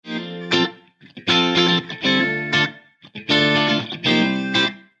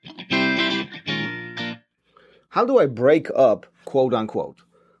how do I break up, quote unquote,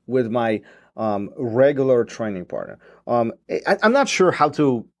 with my regular training partner? I'm not sure how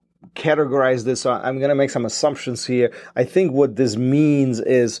to categorize this. I'm going to make some assumptions here. I think what this means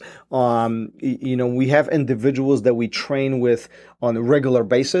is, we have individuals that we train with on a regular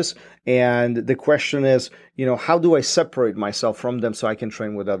basis. And the question is, how do I separate myself from them so I can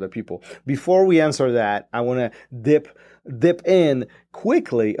train with other people? Before we answer that, I want to dip in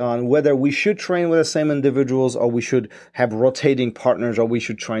quickly on whether we should train with the same individuals or we should have rotating partners or we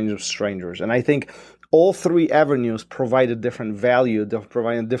should train with strangers. And I think all three avenues provide a different value,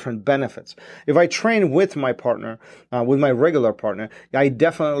 provide different benefits. If I train with my partner, with my regular partner, I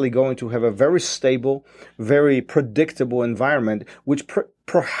definitely going to have a very stable, very predictable environment, which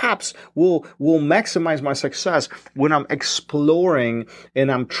perhaps will maximize my success when I'm exploring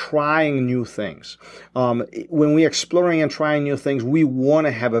and I'm trying new things. When we're exploring and trying new things, we want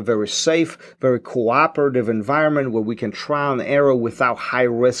to have a very safe, very cooperative environment where we can trial and error without high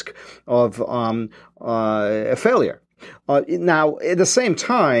risk of failure. Now, at the same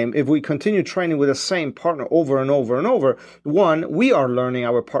time, if we continue training with the same partner over and over and over, one, we are learning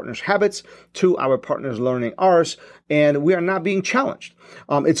our partner's habits. Two, our partner's learning ours, and we are not being challenged.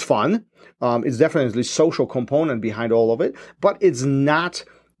 It's fun. It's definitely a social component behind all of it, but it's not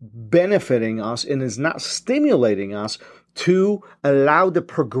benefiting us and it's not stimulating us to allow the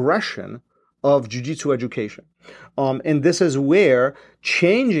progression of jiu-jitsu education. And this is where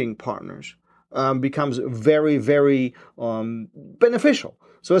changing partners becomes very, very beneficial.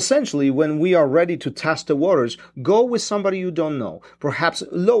 So essentially, when we are ready to test the waters, go with somebody you don't know, perhaps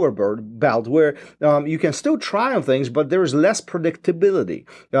lower belt, where you can still try on things, but there is less predictability.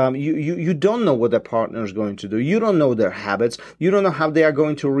 You don't know what the partner is going to do. You don't know their habits. You don't know how they are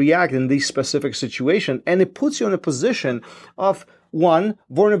going to react in this specific situation. And it puts you in a position of, one,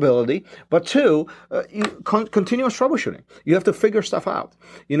 vulnerability, but two, continuous troubleshooting. You have to figure stuff out,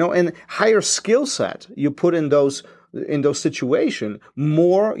 and higher skill set you put in those situations,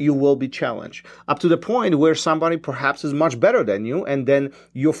 more you will be challenged, up to the point where somebody perhaps is much better than you, and then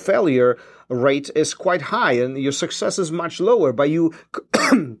your failure rate is quite high and your success is much lower, but you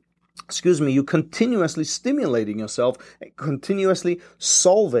you continuously stimulating yourself, continuously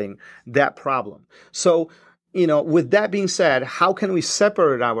solving that problem. So, with that being said, how can we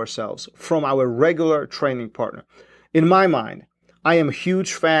separate ourselves from our regular training partner? In my mind, I am a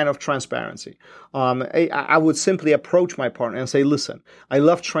huge fan of transparency. I would simply approach my partner and say, listen, I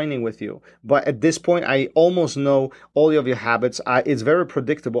love training with you, but at this point, I almost know all of your habits. It's very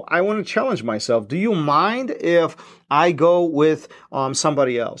predictable. I want to challenge myself. Do you mind if I go with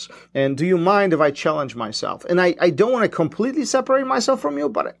somebody else? And do you mind if I challenge myself? And I don't want to completely separate myself from you,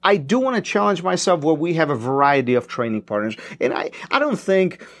 but I do want to challenge myself where we have a variety of training partners. And I don't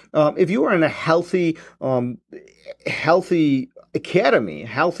think if you are in a healthy academy,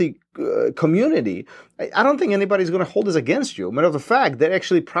 healthy community, I don't think anybody's going to hold this against you. Matter of fact, they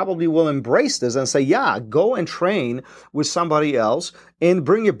actually probably will embrace this and say, yeah, go and train with somebody else and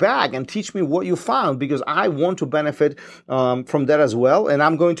bring it back and teach me what you found, because I want to benefit from that as well. And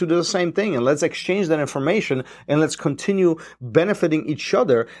I'm going to do the same thing. And let's exchange that information and let's continue benefiting each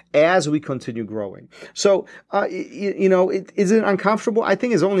other as we continue growing. So, is it uncomfortable? I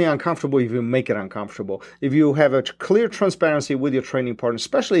think it's only uncomfortable if you make it uncomfortable. If you have a clear transparency with your training partner,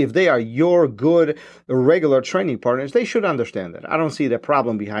 especially if they are your good regular training partners, they should understand that. I don't see the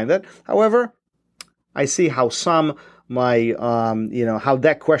problem behind that. However, I see how how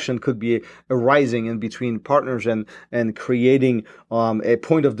that question could be arising in between partners and creating a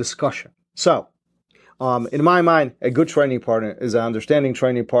point of discussion. So, in my mind, a good training partner is an understanding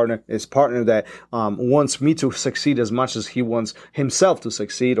training partner, is a partner that wants me to succeed as much as he wants himself to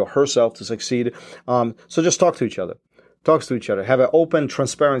succeed or herself to succeed. So just talk to each other. Have an open,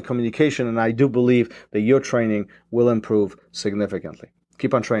 transparent communication, and I do believe that your training will improve significantly.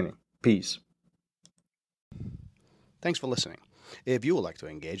 Keep on training. Peace. Thanks for listening. If you would like to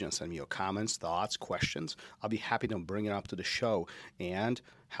engage and send me your comments, thoughts, questions, I'll be happy to bring it up to the show and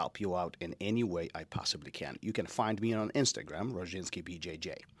help you out in any way I possibly can. You can find me on Instagram,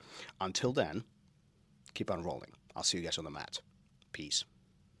 RozhinskiBJJ. Until then, keep on rolling. I'll see you guys on the mat. Peace.